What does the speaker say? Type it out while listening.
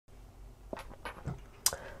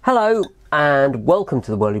Hello and welcome to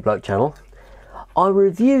the Whirly Bloke channel. I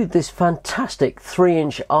reviewed this fantastic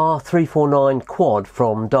 3-inch R349 quad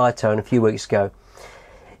from Diatone a few weeks ago.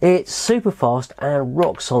 It's super fast and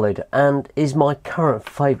rock solid and is my current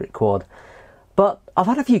favourite quad. But I've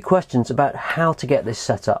had a few questions about how to get this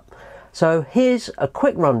set up. So here's a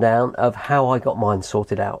quick rundown of how I got mine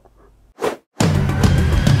sorted out.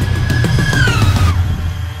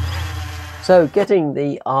 So getting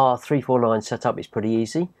the R349 set up is pretty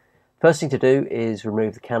easy. First thing to do is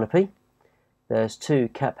remove the canopy. There's 2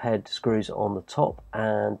 cap head screws on the top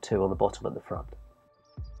and 2 on the bottom at the front.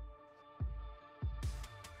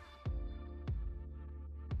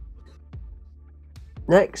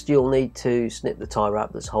 Next you'll need to snip the tie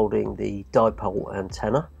wrap that's holding the dipole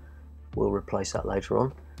antenna. We'll replace that later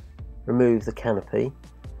on. Remove the canopy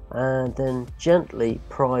and then gently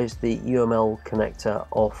prise the UML connector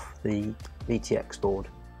off the VTX board.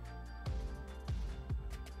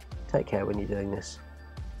 Take care when you're doing this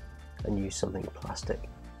and use something plastic.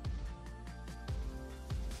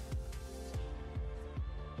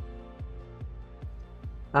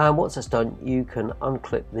 And once that's done, you can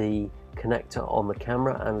unclip the connector on the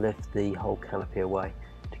camera and lift the whole canopy away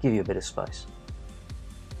to give you a bit of space.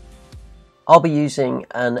 I'll be using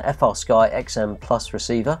an FrSky XM Plus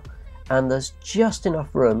receiver, and there's just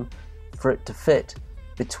enough room for it to fit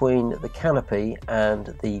between the canopy and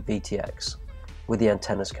the VTX, with the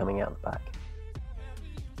antennas coming out the back.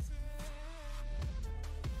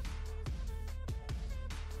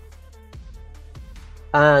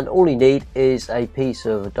 And all you need is a piece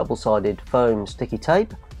of double-sided foam sticky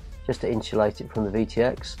tape just to insulate it from the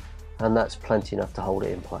VTX, and that's plenty enough to hold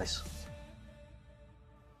it in place.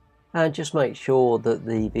 And just make sure that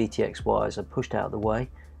the VTX wires are pushed out of the way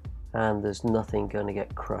and there's nothing going to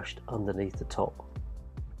get crushed underneath the top.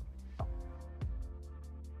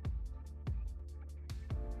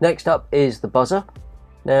 Next up is the buzzer.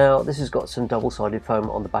 Now this has got some double-sided foam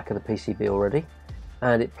on the back of the PCB already,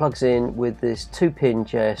 and it plugs in with this 2-pin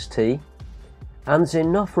JST, and there's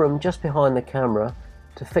enough room just behind the camera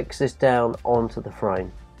to fix this down onto the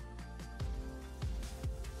frame.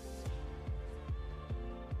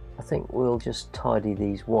 I think we'll just tidy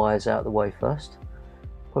these wires out of the way first.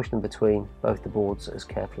 Push them between both the boards as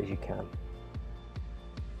carefully as you can.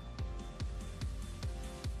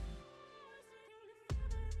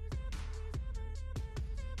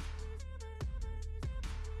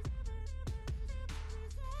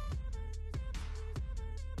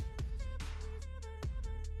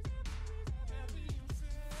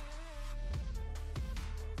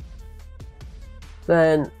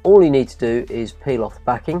 Then all you need to do is peel off the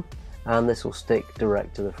backing, and this will stick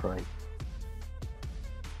direct to the frame.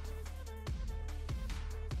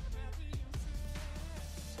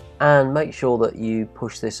 And make sure that you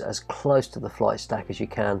push this as close to the flight stack as you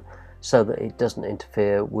can so that it doesn't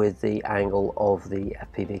interfere with the angle of the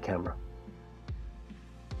FPV camera.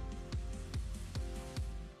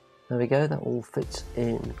 There we go, that all fits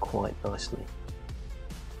in quite nicely.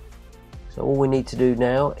 So all we need to do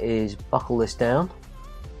now is buckle this down,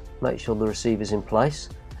 make sure the receiver's in place,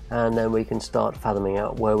 and then we can start fathoming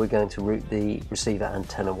out where we're going to route the receiver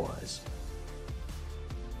antenna wires.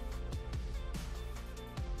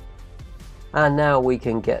 And now we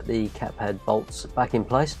can get the cap head bolts back in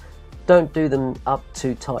place. Don't do them up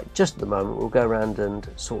too tight just at the moment, we'll go around and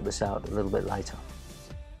sort this out a little bit later.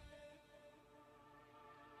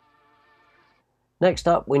 Next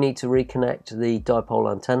up, we need to reconnect the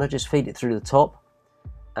dipole antenna. Just feed it through the top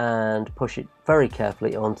and push it very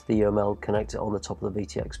carefully onto the UML connector on the top of the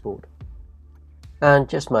VTX board. And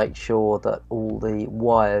just make sure that all the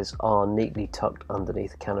wires are neatly tucked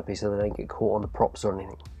underneath the canopy so they don't get caught on the props or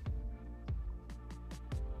anything.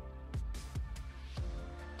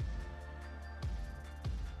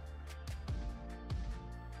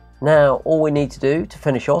 Now all we need to do to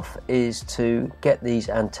finish off is to get these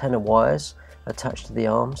antenna wires attached to the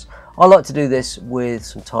arms. I like to do this with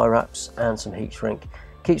some tie wraps and some heat shrink.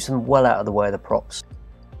 Keeps them well out of the way of the props.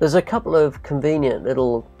 There's a couple of convenient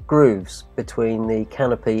little grooves between the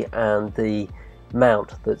canopy and the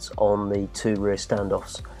mount that's on the 2 rear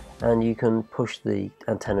standoffs, and you can push the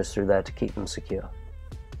antennas through there to keep them secure.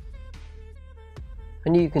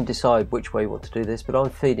 And you can decide which way you want to do this, but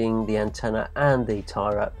I'm feeding the antenna and the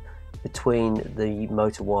tie wrap between the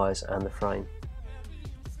motor wires and the frame.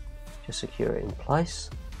 Just secure it in place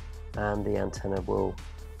and the antenna will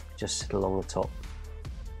just sit along the top.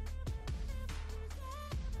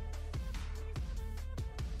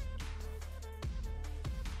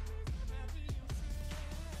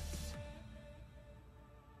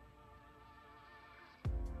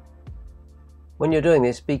 When you're doing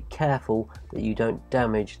this, be careful that you don't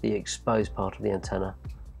damage the exposed part of the antenna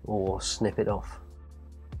or snip it off.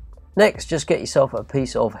 Next, just get yourself a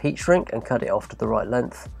piece of heat shrink and cut it off to the right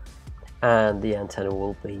length, and the antenna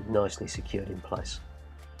will be nicely secured in place.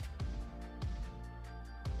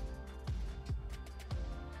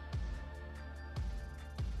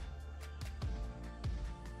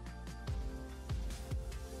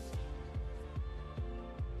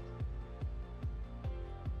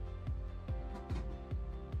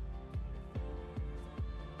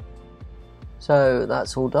 So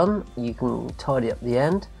that's all done. You can tidy up the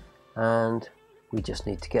end, and we just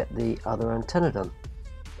need to get the other antenna done.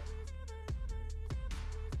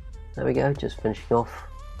 There we go, just finishing off.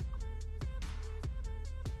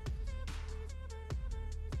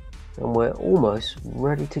 And we're almost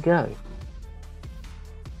ready to go.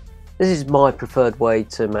 This is my preferred way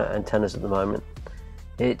to mount antennas at the moment.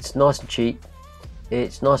 It's nice and cheap,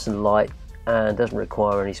 it's nice and light, and doesn't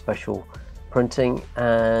require any special printing,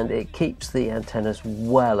 and it keeps the antennas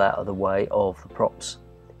well out of the way of the props,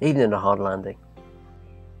 even in a hard landing.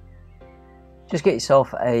 Just get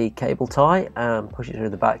yourself a cable tie and push it through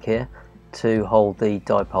the back here to hold the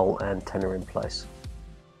dipole antenna in place.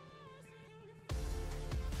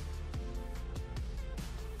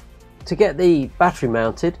 To get the battery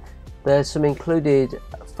mounted, there's some included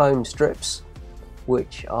foam strips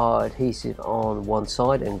which are adhesive on one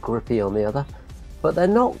side and grippy on the other, but they're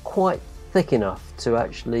not quite thick enough to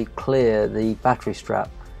actually clear the battery strap,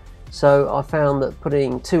 so I found that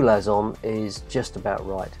putting 2 layers on is just about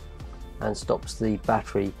right and stops the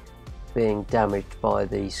battery being damaged by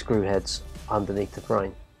the screw heads underneath the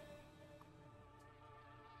frame.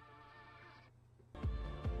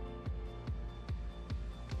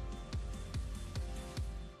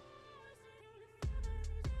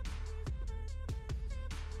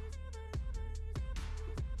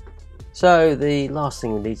 So the last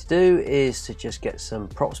thing we need to do is to just get some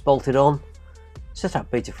props bolted on, set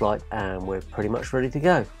up Betaflight, and we're pretty much ready to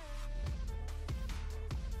go.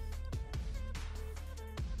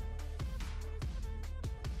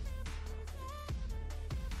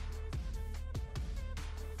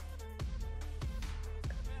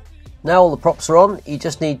 Now all the props are on, you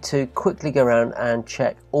just need to quickly go around and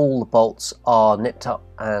check all the bolts are nipped up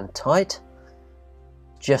and tight,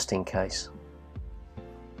 just in case.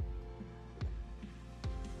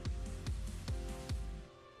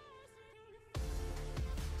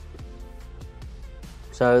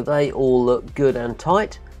 So they all look good and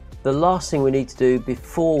tight. The last thing we need to do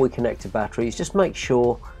before we connect a battery is just make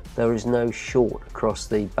sure there is no short across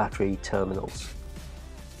the battery terminals.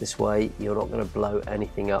 This way you're not going to blow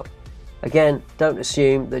anything up. Again, don't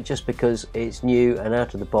assume that just because it's new and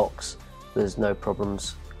out of the box there's no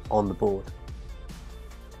problems on the board.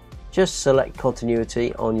 Just select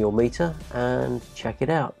continuity on your meter and check it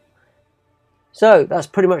out. So that's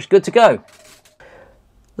pretty much good to go.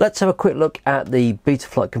 Let's have a quick look at the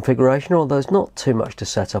Betaflight configuration, although there's not too much to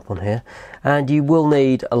set up on here, and you will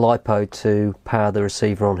need a Lipo to power the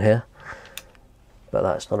receiver on here, but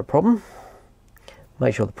that's not a problem.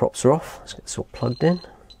 Make sure the props are off. Let's get this all plugged in,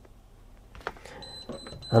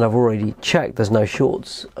 and I've already checked there's no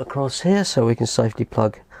shorts across here, so we can safely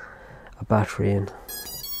plug a battery in.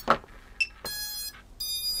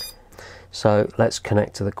 So let's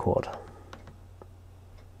connect to the quad.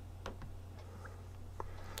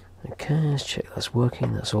 Okay, let's check that's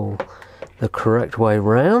working. That's all the correct way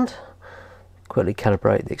round. Quickly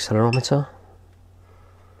calibrate the accelerometer.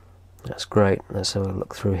 That's great. Let's have a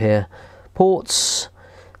look through here. Ports.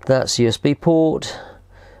 That's USB port.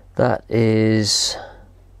 That is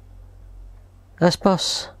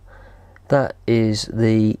S-Bus. That is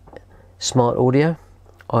the smart audio,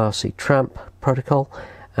 IRC tramp protocol,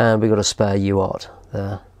 and we've got a spare UART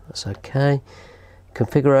there. That's okay.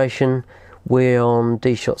 Configuration. We're on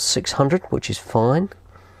Dshot600, which is fine.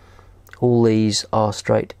 All these are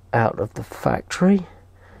straight out of the factory.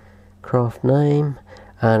 Craft name,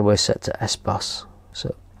 and we're set to S-Bus.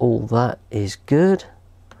 So all that is good.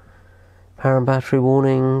 Power and battery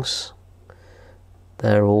warnings,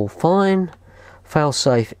 they're all fine.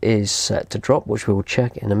 Failsafe is set to drop, which we will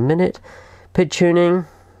check in a minute. PID tuning,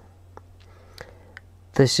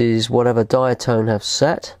 this is whatever Diatone have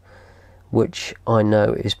set, which I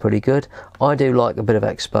know is pretty good. I do like a bit of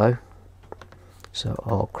expo, so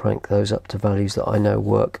I'll crank those up to values that I know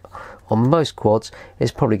work on most quads.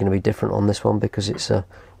 It's probably going to be different on this one because it's a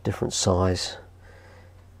different size.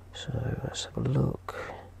 So let's have a look.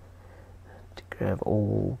 Grab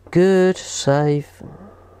all good, save.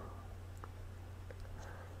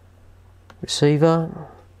 Receiver,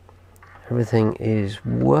 everything is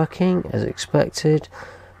working as expected.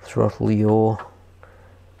 Throttle your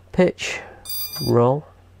pitch, roll.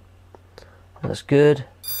 That's good.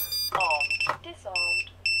 Armed,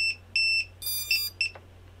 disarmed.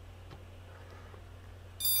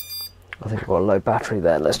 I think I've got a low battery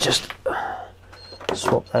there. Let's just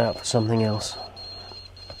swap that out for something else.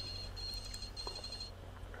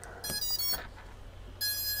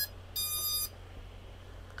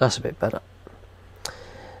 That's a bit better.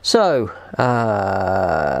 So,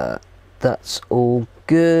 that's all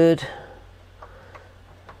good.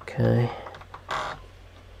 Okay.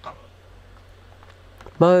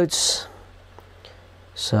 Modes.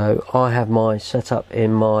 So, I have my setup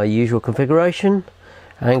in my usual configuration.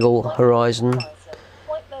 Angle, horizon,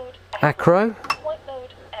 acro,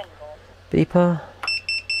 beeper.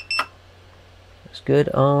 That's good.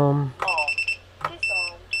 Arm.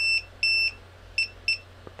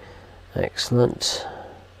 Excellent.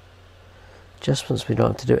 Adjustments, we don't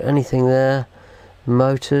have to do anything there.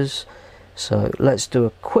 Motors. So let's do a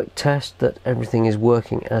quick test that everything is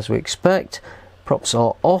working as we expect. Props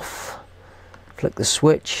are off. Flick the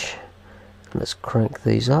switch. Let's crank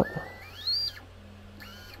these up.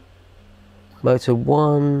 Motor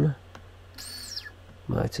 1,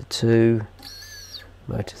 motor 2,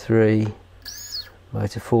 motor 3,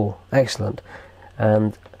 motor 4. Excellent.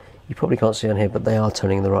 And you probably can't see on here, but they are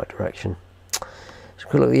turning in the right direction. So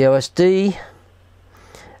quick look at the OSD,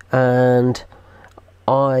 and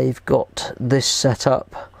I've got this set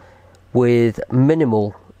up with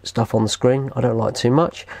minimal stuff on the screen. I don't like too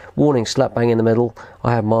much. Warning slap bang in the middle.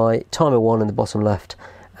 I have my timer 1 in the bottom left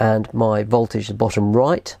and my voltage in the bottom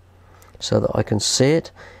right, so that I can see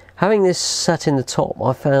it. Having this set in the top,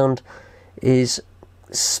 I found, is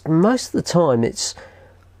most of the time it's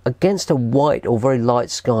against a white or very light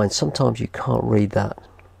sky, and sometimes you can't read that.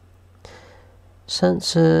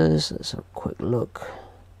 Sensors, let's have a quick look.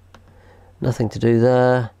 Nothing to do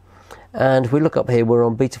there. And if we look up here, we're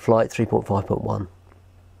on Betaflight 3.5.1.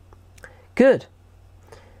 Good.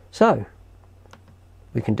 So,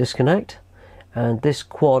 we can disconnect, and this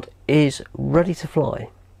quad is ready to fly.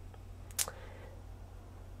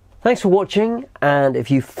 Thanks for watching, and if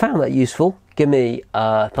you found that useful, give me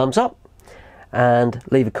a thumbs up and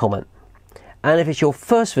leave a comment. And if it's your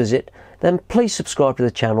first visit, then please subscribe to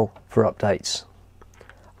the channel for updates.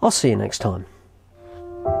 I'll see you next time.